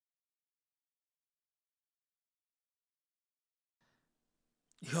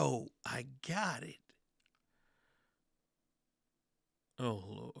Yo, I got it. Oh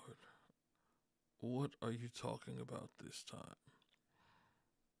Lord, what are you talking about this time?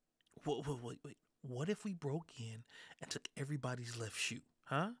 Wait. What if we broke in and took everybody's left shoe?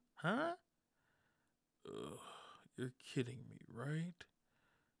 Huh? Huh? Ugh, you're kidding me, right?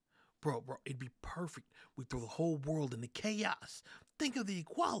 Bro, it'd be perfect. We'd throw the whole world into chaos. Think of the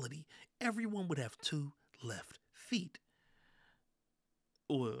equality. Everyone would have two left feet.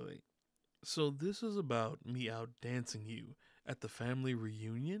 Wait, so this is about me out dancing you at the family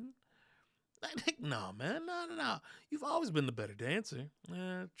reunion? No, man. No. You've always been the better dancer.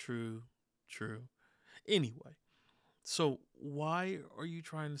 True, true. Anyway, so why are you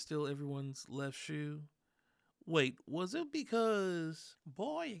trying to steal everyone's left shoe? Wait, was it because,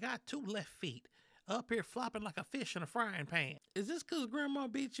 boy, you got two left feet up here flopping like a fish in a frying pan? Is this because Grandma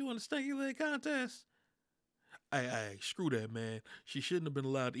beat you in the stanky leg contest? Screw that, man. She shouldn't have been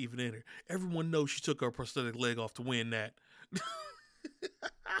allowed to even enter. Everyone knows she took her prosthetic leg off to win that.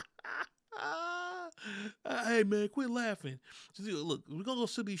 Hey, man, quit laughing. Look, we're going to go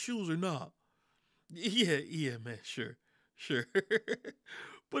see these shoes or not? Yeah, man, sure.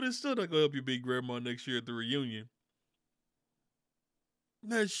 But it's still not going to help you beat Grandma next year at the reunion.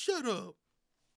 Man, shut up.